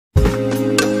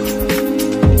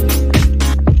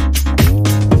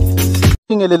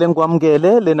Ingelele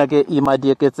ngikwamukele lena ke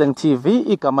iMadieketseng TV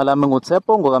igama lami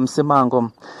nguTshepo ngokamsimango.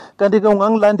 Kanti ke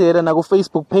ungangilandela na ku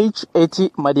Facebook page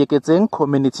ethi Madieketseng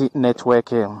Community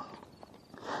Network.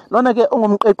 Lona ke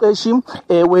ungumqeqeshi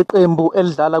weqembu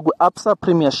elidlala ku-Absa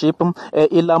Premiership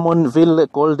iLamontville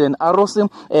Golden Arrows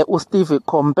uSteve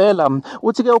Komphela.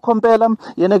 Uthi ke uKomphela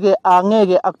yena ke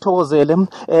angeke akuthokozele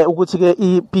ukuthi ke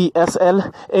iPSL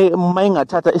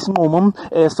mayingathatha isinqumo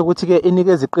sokuthi ke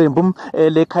inikeze iqembu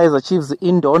leKaizer Chiefs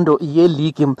indondo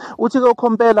ye-league. Uthi ke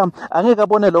uKomphela angeke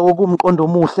abone lokho kumqondo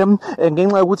omuhle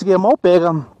ngenxa yokuthi ke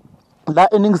mawubheka la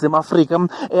eNingizimu Afrika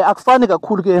akufani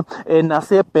kakhulu ke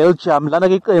nase-Belgium lana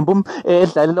ke iqembu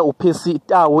edlalela uPercy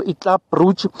Tau iClub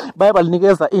Brugge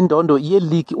bayabalinikeza indondo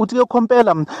ye-league. Uthi ke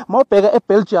uKomphela mawubheka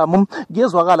eBelgium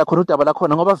kuyezwakala khona udaba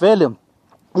lakhona ngoba vele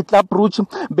iClub Brugge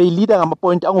beyilida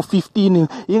ngamapoint angu-15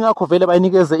 ingakho vele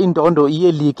bayinikeze indondo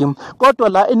ye-league. Kodwa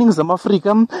la eNingizimu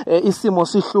Afrika isimo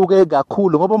sihluke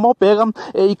kakhulu ngoba mawubheka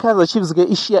iKaizer Chiefs ke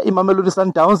ishiya iMamelodi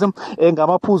Sundowns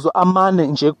ngamaphuzu 4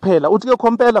 nje kuphela. Uthi ke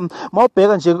Komphela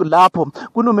mawubheka nje lapho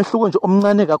kunomehluko nje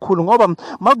omncane kakhulu ngoba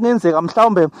makungenzeka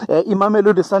mhlawumbe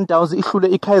iMamelodi Sundowns ihlule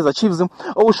iKaizer Chiefs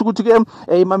okusho ukuthi ke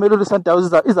iMamelodi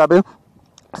Sundowns izabe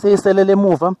seyiselele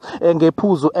emuva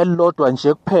ngephuzu elilodwa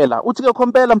nje kuphela. Uthi ke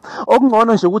Komphela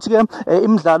okungcono nje ukuthi ke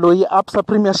imidlalo yeAbsa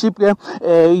Premiership ke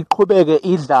iqhubeke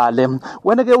idlale.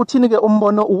 Wena ke uthini ke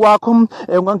umbono wakho?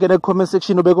 Ungangena ku-comment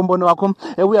section ubeke umbono wakho.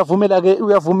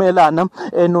 Uyavumelana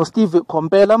noSteve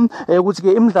Komphela ukuthi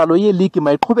ke imidlalo ye-league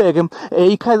mayiqhubeke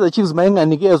iKaizer Chiefs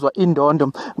mayinganikezwa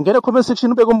indondo. Ngena ku-comment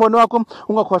section ubeke umbono wakho,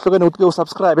 ungakhohlwa ukuthi ke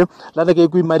usubscribe lana ke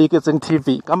kwiMadieketseng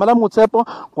TV. Gama lami nguTshepo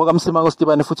ngokamsimango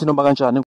Stibane futhi noma kanjani.